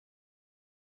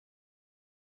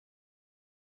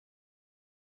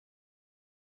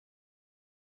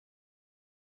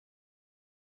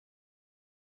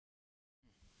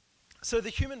So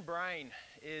the human brain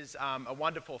is a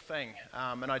wonderful thing,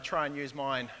 and I try and use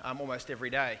mine almost every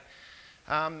day.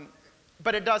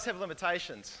 But it does have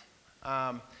limitations.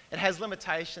 It has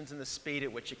limitations in the speed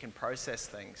at which it can process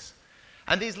things.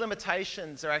 And these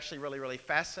limitations are actually really, really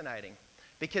fascinating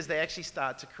because they actually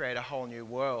start to create a whole new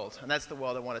world. And that's the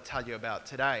world I want to tell you about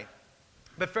today.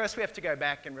 But first we have to go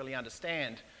back and really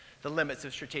understand the limits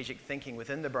of strategic thinking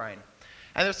within the brain.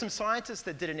 And there were some scientists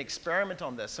that did an experiment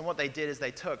on this, and what they did is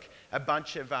they took a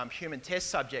bunch of human test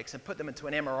subjects and put them into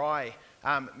an MRI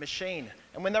machine.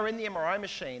 And when they were in the MRI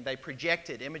machine, they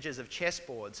projected images of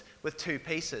chessboards with two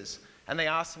pieces, and they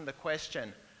asked them the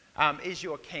question, is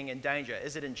your king in danger?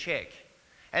 Is it in check?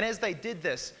 And as they did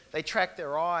this, they tracked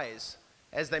their eyes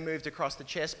as they moved across the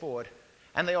chessboard,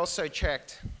 and they also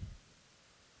tracked,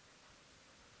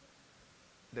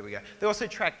 there we go, they also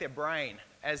tracked their brain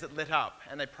as it lit up,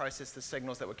 and they processed the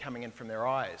signals that were coming in from their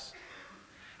eyes.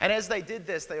 And as they did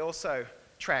this, they also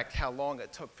tracked how long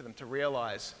it took for them to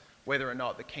realize whether or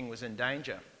not the king was in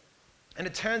danger. And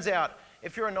it turns out,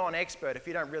 if you're a non-expert, if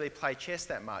you don't really play chess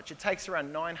that much, it takes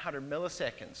around 900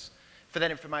 milliseconds for that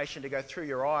information to go through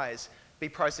your eyes, be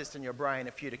processed in your brain,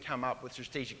 and for you to come up with a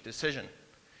strategic decision.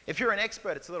 If you're an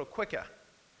expert, it's a little quicker,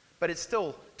 but it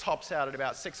still tops out at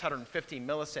about 650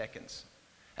 milliseconds.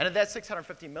 And at that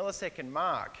 650 millisecond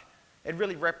mark, it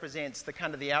really represents the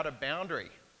kind of the outer boundary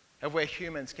of where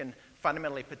humans can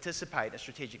fundamentally participate in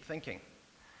strategic thinking.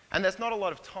 And that's not a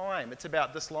lot of time, it's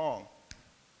about this long.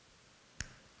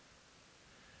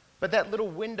 But that little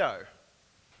window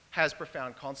has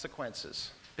profound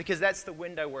consequences, because that's the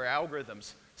window where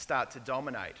algorithms start to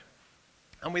dominate.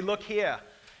 And we look here,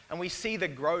 and we see the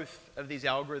growth of these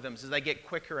algorithms as they get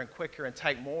quicker and quicker and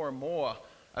take more and more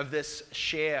of this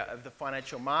share of the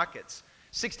financial markets.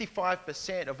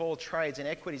 65% of all trades in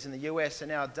equities in the US are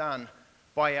now done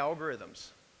by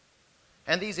algorithms.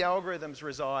 And these algorithms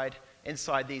reside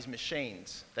inside these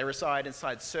machines. They reside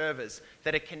inside servers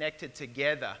that are connected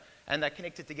together, and they're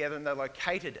connected together and they're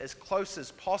located as close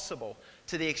as possible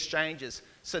to the exchanges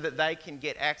so that they can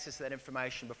get access to that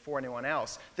information before anyone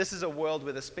else. This is a world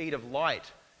where the speed of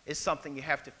light is something you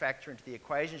have to factor into the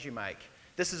equations you make.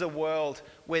 This is a world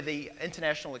where the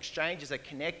international exchanges are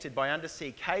connected by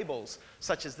undersea cables,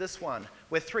 such as this one,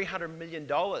 where $300 million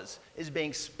is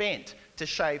being spent to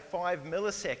shave 5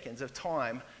 milliseconds of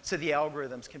time so the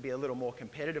algorithms can be a little more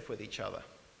competitive with each other.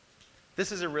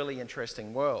 This is a really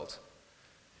interesting world.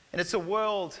 And it's a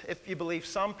world, if you believe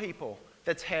some people,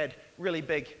 that's had really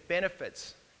big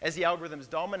benefits. As the algorithms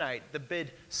dominate, the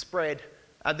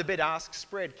bid-ask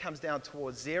spread comes down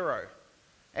towards zero.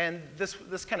 And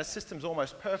this kind of system's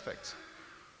almost perfect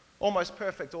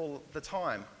all the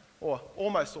time, or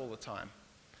almost all the time,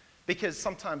 because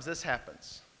sometimes this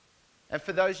happens. And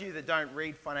for those of you that don't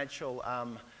read financial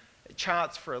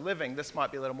charts for a living, this might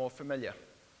be a little more familiar.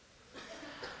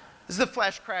 This is the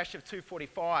flash crash of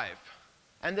 245.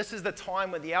 And this is the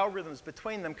time when the algorithms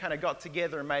between them kind of got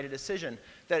together and made a decision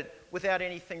that without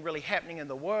anything really happening in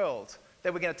the world, they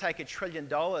were going to take $1 trillion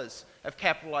of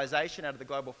capitalization out of the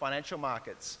global financial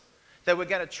markets. They were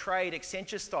going to trade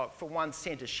Accenture stock for 1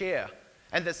 cent a share,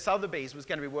 and that Sotheby's was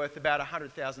going to be worth about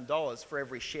 $100,000 for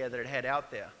every share that it had out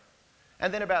there.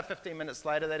 And then about 15 minutes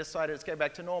later, they decided let's go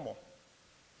back to normal.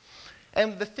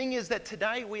 And the thing is that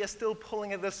today we are still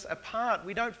pulling this apart.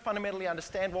 We don't fundamentally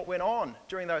understand what went on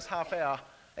during those half hour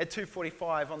at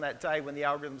 2:45 on that day when the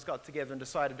algorithms got together and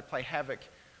decided to play havoc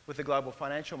with the global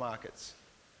financial markets.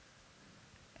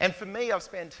 And for me, I've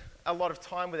spent a lot of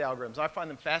time with algorithms. I find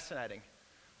them fascinating.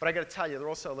 But I've got to tell you, they're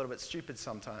also a little bit stupid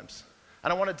sometimes.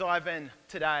 And I want to dive in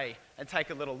today and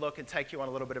take a little look and take you on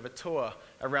a little bit of a tour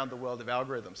around the world of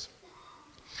algorithms.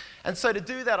 And so to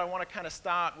do that, I want to kind of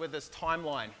start with this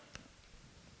timeline.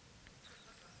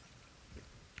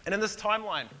 And in this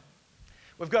timeline,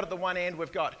 we've got at the one end,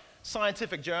 we've got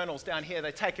scientific journals down here.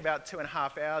 They take about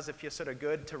 2.5 hours if you're sort of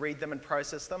good to read them and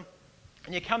process them.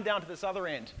 And you come down to this other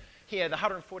end here, the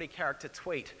 140-character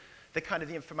tweet, the kind of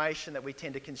the information that we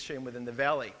tend to consume within the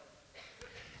valley.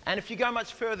 And if you go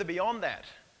much further beyond that,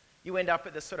 you end up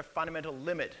at this sort of fundamental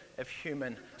limit of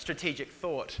human strategic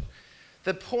thought.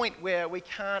 The point where we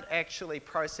can't actually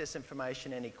process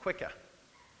information any quicker.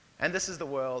 And this is the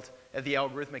world of the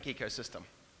algorithmic ecosystem.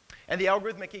 And the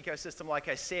algorithmic ecosystem, like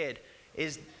I said,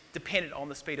 is dependent on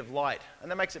the speed of light.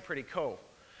 And that makes it pretty cool.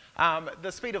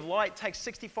 The speed of light takes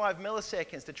 65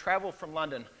 milliseconds to travel from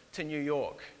London to New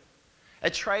York. A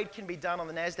trade can be done on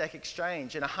the NASDAQ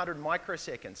exchange in 100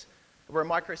 microseconds, where a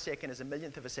microsecond is a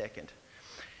millionth of a second.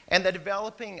 And they're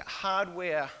developing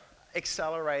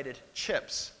hardware-accelerated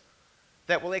chips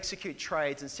that will execute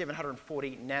trades in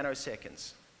 740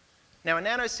 nanoseconds. Now, a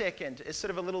nanosecond is sort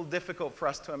of a little difficult for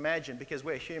us to imagine because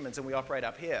we're humans and we operate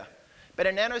up here. But a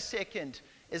nanosecond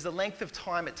is the length of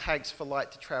time it takes for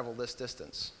light to travel this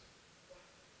distance.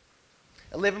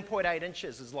 11.8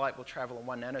 inches as light will travel in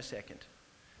 1 nanosecond.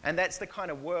 And that's the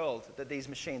kind of world that these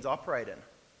machines operate in.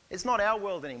 It's not our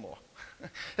world anymore.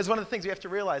 It's one of the things we have to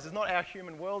realize. It's not our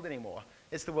human world anymore.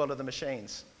 It's the world of the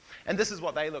machines. And this is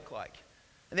what they look like.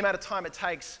 And the amount of time it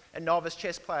takes a novice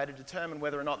chess player to determine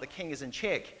whether or not the king is in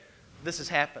check, this has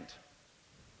happened.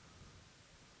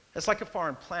 It's like a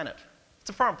foreign planet. It's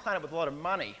a foreign planet with a lot of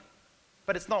money,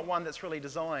 but it's not one that's really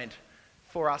designed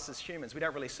for us as humans. We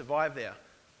don't really survive there.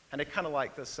 And it's kind of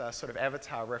like this sort of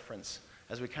avatar reference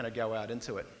as we kind of go out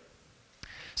into it.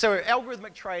 So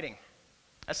algorithmic trading.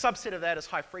 A subset of that is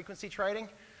high-frequency trading.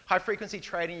 High-frequency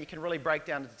trading you can really break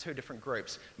down into 2 different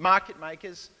groups. Market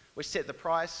makers, which set the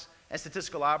price, and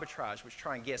statistical arbitrage, which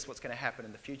try and guess what's going to happen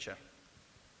in the future.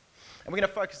 And we're going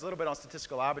to focus a little bit on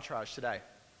statistical arbitrage today.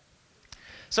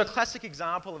 So a classic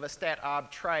example of a stat arb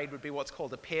trade would be what's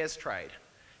called a pairs trade.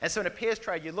 And so in a pairs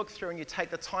trade, you look through and you take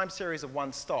the time series of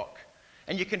one stock,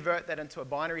 and you convert that into a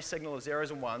binary signal of zeros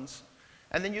and ones,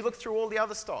 and then you look through all the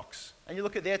other stocks, and you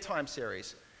look at their time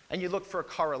series, and you look for a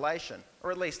correlation,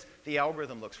 or at least the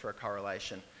algorithm looks for a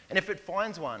correlation. And if it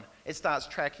finds one, it starts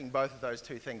tracking both of those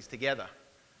 2 things together.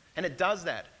 And it does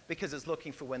that because it's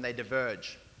looking for when they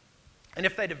diverge. And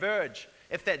if they diverge,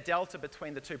 if that delta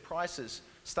between the 2 prices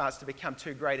starts to become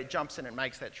too great, it jumps in and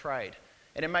makes that trade.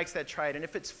 And it makes that trade, and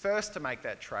if it's first to make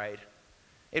that trade,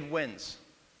 it wins.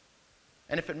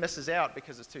 And if it misses out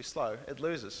because it's too slow, it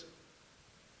loses.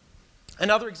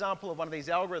 Another example of one of these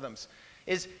algorithms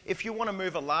is if you want to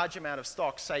move a large amount of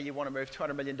stock, say you want to move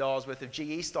 $200 million worth of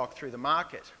GE stock through the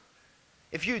market.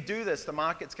 If you do this, the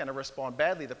market's going to respond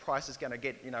badly. The price is going to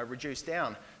get reduced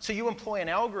down. So you employ an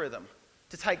algorithm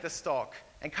to take the stock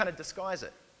and kind of disguise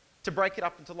it, to break it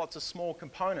up into lots of small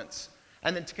components,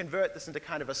 and then to convert this into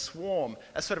kind of a swarm,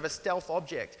 a sort of a stealth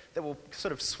object that will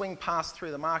sort of swing past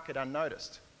through the market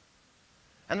unnoticed.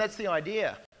 And that's the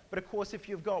idea. But of course, if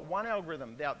you've got one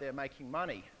algorithm out there making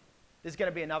money, there's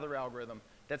going to be another algorithm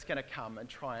that's going to come and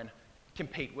try and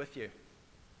compete with you.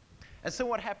 And so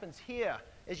what happens here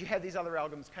is you have these other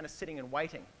algorithms kind of sitting and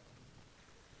waiting.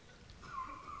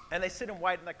 And they sit and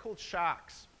wait, and they're called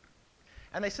sharks.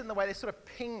 And they sit in the way, they sort of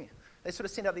ping, they sort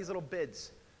of send out these little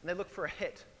bids, and they look for a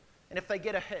hit. And if they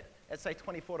get a hit at, say,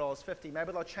 $24.50,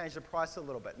 maybe they'll change the price a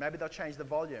little bit. Maybe they'll change the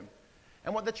volume.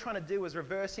 And what they're trying to do is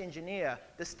reverse engineer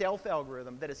the stealth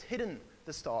algorithm that has hidden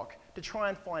the stock to try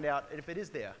and find out if it is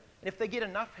there. And if they get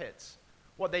enough hits,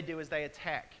 what they do is they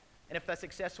attack. And if they're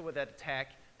successful with that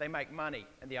attack, they make money,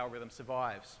 and the algorithm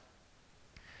survives.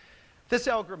 This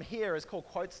algorithm here is called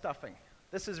quote stuffing.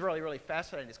 This is really, really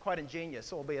fascinating. It's quite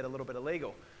ingenious, albeit a little bit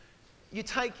illegal. You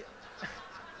take,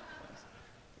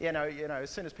 as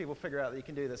soon as people figure out that you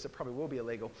can do this, it probably will be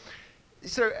illegal.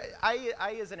 So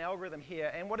A is an algorithm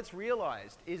here, and what it's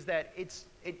realized is that it's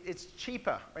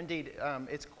cheaper, or indeed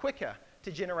it's quicker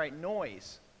to generate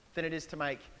noise than it is to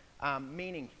make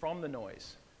meaning from the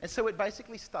noise. And so it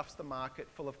basically stuffs the market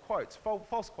full of quotes,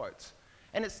 false quotes,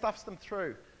 and it stuffs them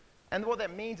through. And what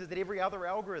that means is that every other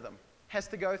algorithm has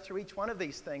to go through each one of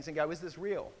these things and go, is this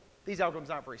real? These algorithms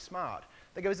aren't very smart.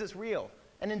 They go, is this real?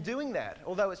 And in doing that,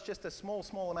 although it's just a small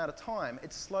amount of time,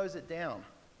 it slows it down.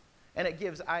 And it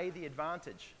gives A the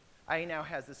advantage. A now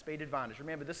has the speed advantage.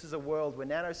 Remember, this is a world where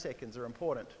nanoseconds are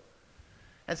important.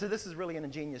 And so this is really an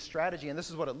ingenious strategy, and this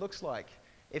is what it looks like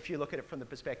if you look at it from the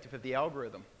perspective of the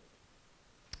algorithm.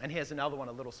 And here's another one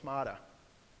a little smarter.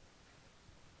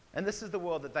 And this is the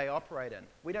world that they operate in.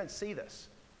 We don't see this,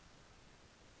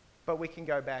 but we can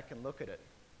go back and look at it.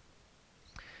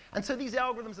 And so these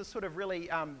algorithms are sort of really,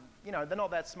 they're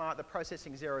not that smart. They're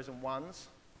processing zeros and ones.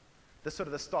 They're sort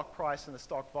of the stock price and the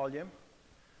stock volume.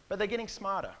 But they're getting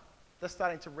smarter. They're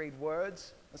starting to read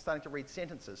words and starting to read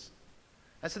sentences.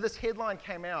 And so this headline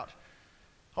came out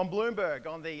on Bloomberg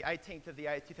on the 18th of the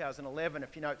 8th, 2011.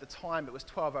 If you note the time, it was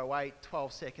 12:08,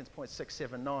 12 seconds,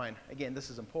 0.679. Again, this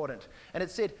is important. And it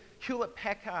said,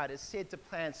 Hewlett-Packard is said to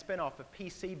plan spin-off of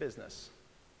PC business.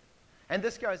 And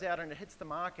this goes out and it hits the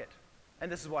market.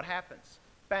 And this is what happens.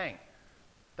 Bang.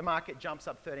 The market jumps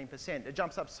up 13%. It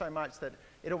jumps up so much that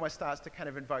it almost starts to kind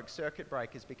of invoke circuit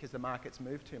breakers because the market's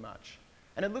moved too much.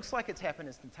 And it looks like it's happened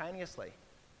instantaneously,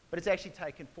 but it's actually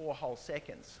taken 4 whole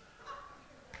seconds.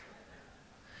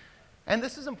 And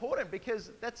this is important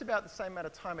because that's about the same amount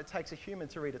of time it takes a human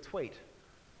to read a tweet.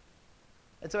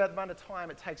 It's about the amount of time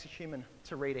it takes a human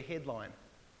to read a headline.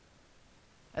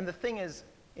 And the thing is,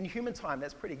 in human time,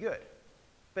 that's pretty good.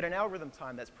 But in algorithm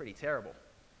time, that's pretty terrible.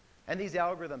 And these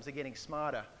algorithms are getting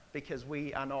smarter because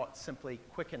we are not simply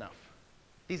quick enough.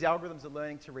 These algorithms are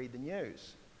learning to read the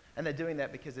news, and they're doing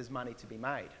that because there's money to be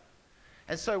made.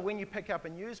 And so when you pick up a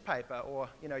newspaper or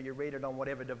you read it on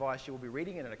whatever device you will be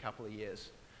reading it in a couple of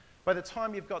years, by the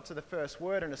time you've got to the first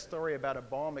word in a story about a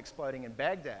bomb exploding in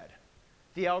Baghdad,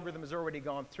 the algorithm has already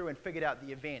gone through and figured out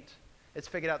the event. It's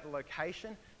figured out the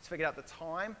location, it's figured out the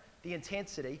time, the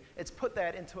intensity, it's put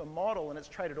that into a model and it's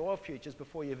traded oil futures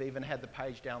before you've even had the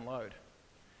page download.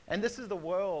 And this is the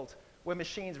world where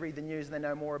machines read the news and they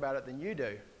know more about it than you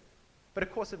do. But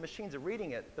of course, if machines are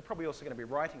reading it, they're probably also going to be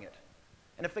writing it.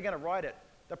 And if they're going to write it,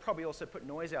 they'll probably also put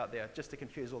noise out there just to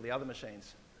confuse all the other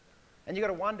machines. And you've got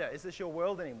to wonder, is this your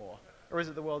world anymore? Or is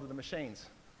it the world of the machines?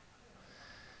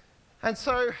 And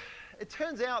so it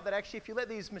turns out that actually if you let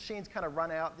these machines kind of run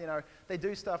out, they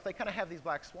do stuff, they kind of have these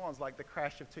black swans like the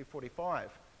crash of 245.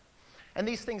 And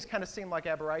these things kind of seem like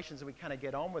aberrations and we kind of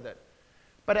get on with it.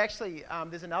 But actually,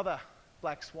 there's another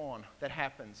black swan that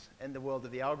happens in the world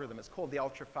of the algorithm. It's called the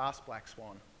ultra-fast black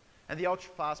swan. And the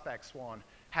ultra-fast black swan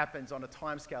happens on a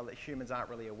timescale that humans aren't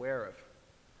really aware of.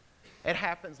 It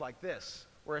happens like this,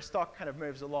 where a stock kind of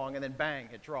moves along and then bang,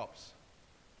 it drops.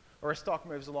 Or a stock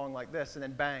moves along like this and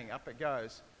then bang, up it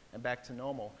goes and back to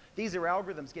normal. These are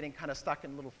algorithms getting kind of stuck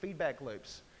in little feedback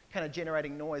loops, kind of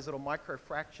generating noise, little micro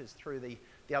fractures through the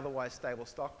otherwise stable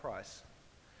stock price.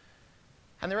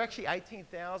 And there are actually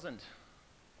 18,000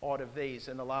 odd of these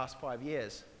in the last 5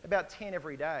 years, about 10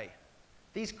 every day.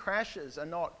 These crashes are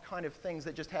not kind of things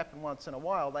that just happen once in a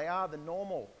while. They are the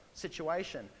normal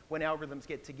situation when algorithms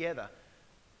get together.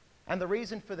 And the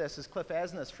reason for this, as Cliff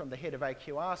Asness from the head of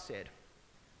AQR said,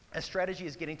 a strategy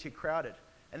is getting too crowded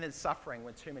and then suffering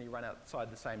when too many run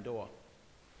outside the same door.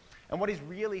 And what he's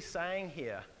really saying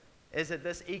here is that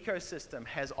this ecosystem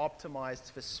has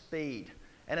optimized for speed.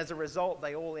 And as a result,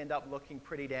 they all end up looking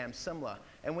pretty damn similar.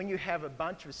 And when you have a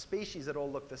bunch of species that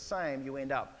all look the same, you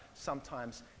end up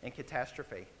sometimes in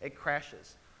catastrophe. It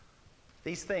crashes.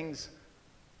 These things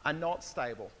are not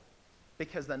stable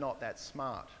because they're not that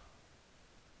smart.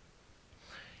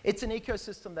 It's an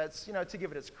ecosystem that's, to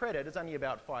give it its credit, is only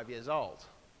about 5 years old.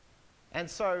 And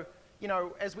so,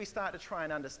 as we start to try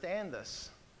and understand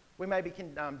this, we maybe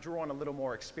can draw on a little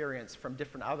more experience from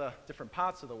different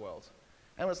parts of the world.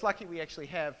 And it's lucky we actually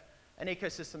have an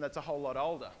ecosystem that's a whole lot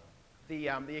older, the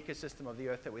ecosystem of the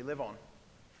Earth that we live on.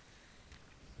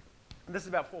 And this is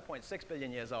about 4.6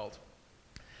 billion years old.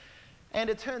 And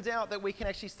it turns out that we can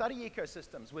actually study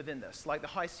ecosystems within this, like the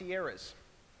High Sierras.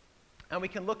 And we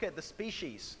can look at the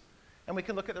species, and we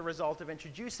can look at the result of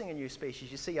introducing a new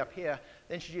species. You see up here,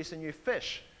 they introduce a new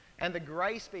fish, and the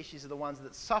gray species are the ones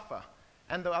that suffer,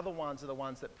 and the other ones are the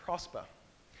ones that prosper.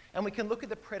 And we can look at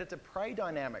the predator-prey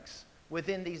dynamics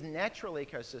within these natural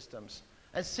ecosystems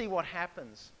and see what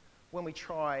happens when we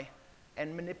try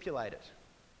and manipulate it.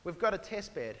 We've got a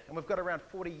test bed, and we've got around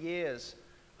 40 years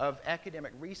of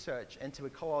academic research into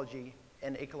ecology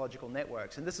and ecological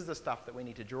networks, and this is the stuff that we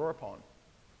need to draw upon.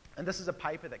 And this is a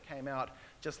paper that came out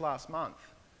just last month.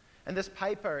 And this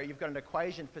paper, you've got an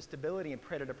equation for stability in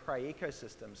predator-prey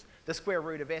ecosystems. The square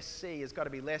root of SC has got to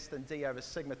be less than D over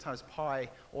sigma times pi,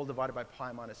 all divided by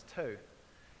pi minus 2.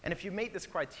 And if you meet this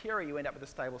criteria, you end up with a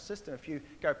stable system. If you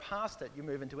go past it, you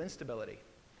move into instability.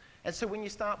 And so when you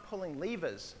start pulling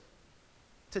levers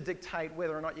to dictate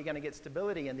whether or not you're going to get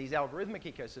stability in these algorithmic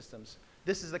ecosystems,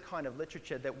 this is the kind of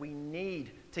literature that we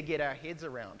need to get our heads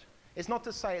around. It's not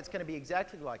to say it's going to be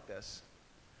exactly like this,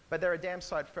 but they're a damn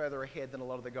sight further ahead than a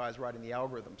lot of the guys writing the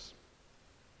algorithms.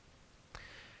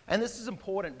 And this is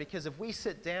important because if we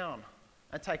sit down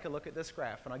and take a look at this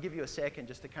graph, and I'll give you a second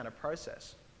just to kind of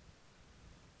process.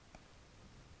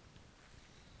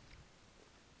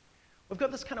 We've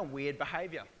got this kind of weird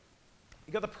behavior.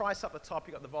 You've got the price up the top,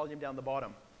 you've got the volume down the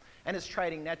bottom, and it's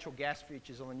trading natural gas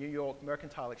futures on the New York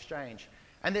Mercantile Exchange.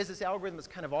 And there's this algorithm that's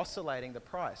kind of oscillating the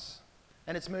price.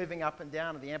 And it's moving up and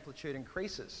down and the amplitude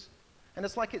increases. And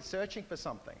it's like it's searching for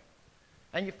something.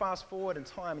 And you fast forward in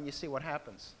time and you see what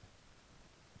happens.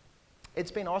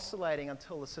 It's been oscillating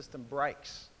until the system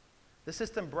breaks. The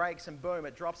system breaks and boom,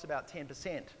 it drops about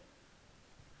 10%.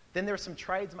 Then there are some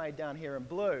trades made down here in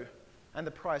blue and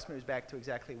the price moves back to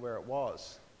exactly where it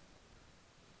was.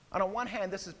 And on one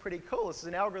hand, this is pretty cool. This is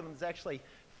an algorithm that's actually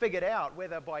figured out,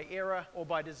 whether by error or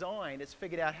by design, it's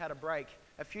figured out how to break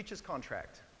a futures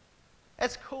contract.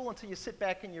 That's cool until you sit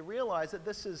back and you realize that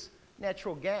this is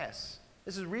natural gas.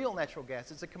 This is real natural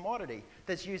gas. It's a commodity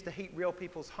that's used to heat real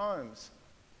people's homes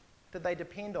that they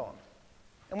depend on.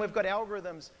 And we've got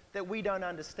algorithms that we don't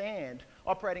understand,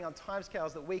 operating on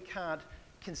timescales that we can't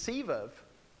conceive of,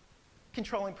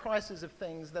 controlling prices of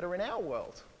things that are in our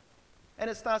world. And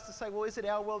it starts to say, well, is it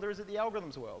our world or is it the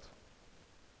algorithm's world?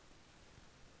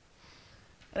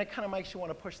 And it kind of makes you want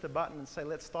to push the button and say,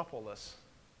 let's stop all this.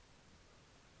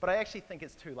 But I actually think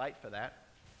it's too late for that.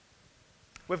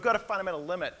 We've got a fundamental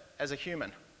limit as a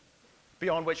human,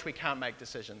 beyond which we can't make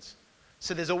decisions.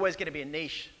 So there's always going to be a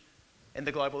niche in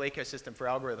the global ecosystem for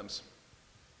algorithms.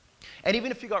 And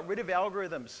even if you got rid of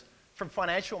algorithms from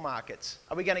financial markets,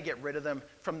 are we going to get rid of them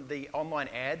from the online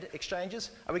ad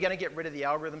exchanges? Are we going to get rid of the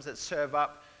algorithms that serve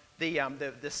up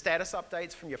the status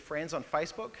updates from your friends on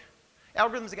Facebook?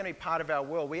 Algorithms are going to be part of our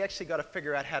world. We actually got to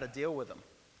figure out how to deal with them.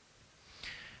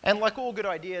 And like all good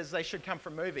ideas, they should come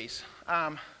from movies.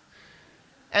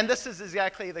 And this is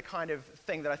exactly the kind of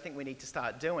thing that I think we need to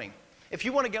start doing. If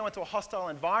you want to go into a hostile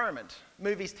environment,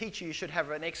 movies teach you should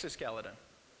have an exoskeleton.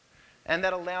 And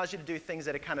that allows you to do things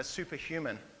that are kind of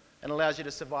superhuman and allows you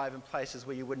to survive in places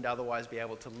where you wouldn't otherwise be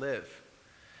able to live.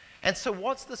 And so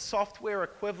what's the software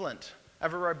equivalent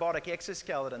of a robotic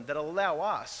exoskeleton that allow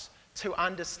us to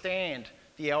understand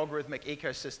the algorithmic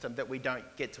ecosystem that we don't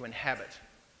get to inhabit?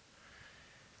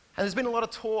 And there's been a lot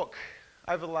of talk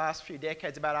over the last few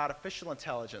decades about artificial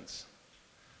intelligence.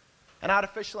 And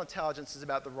artificial intelligence is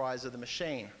about the rise of the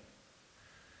machine.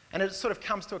 And it sort of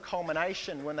comes to a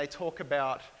culmination when they talk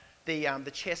about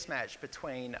the chess match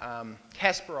between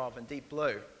Kasparov and Deep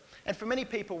Blue. And for many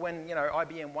people, when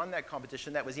IBM won that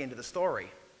competition, that was the end of the story.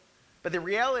 But the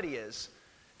reality is,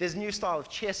 there's a new style of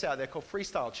chess out there called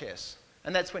freestyle chess.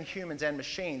 And that's when humans and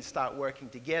machines start working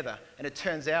together. And it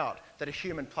turns out that a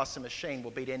human plus a machine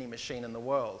will beat any machine in the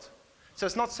world. So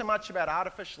it's not so much about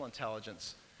artificial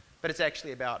intelligence, but it's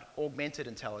actually about augmented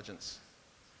intelligence.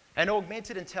 And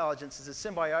augmented intelligence is a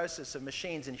symbiosis of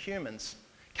machines and humans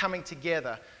coming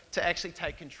together to actually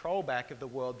take control back of the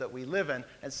world that we live in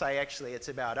and say, actually, it's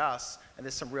about us, and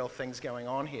there's some real things going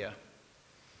on here.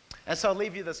 And so I'll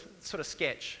leave you this sort of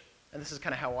sketch. And this is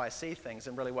kind of how I see things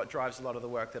and really what drives a lot of the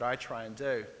work that I try and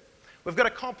do. We've got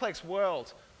a complex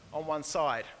world on one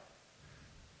side,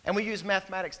 and we use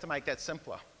mathematics to make that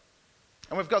simpler.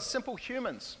 And we've got simple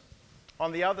humans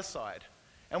on the other side,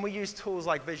 and we use tools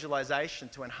like visualization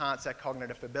to enhance our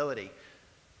cognitive ability.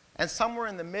 And somewhere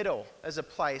in the middle is a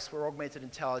place where augmented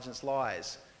intelligence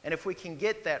lies. And if we can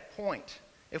get that point,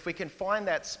 if we can find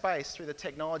that space through the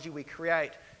technology we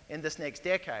create in this next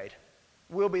decade,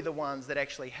 we'll be the ones that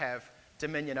actually have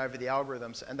dominion over the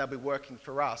algorithms, and they'll be working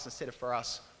for us instead of for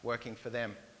us working for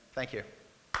them. Thank you.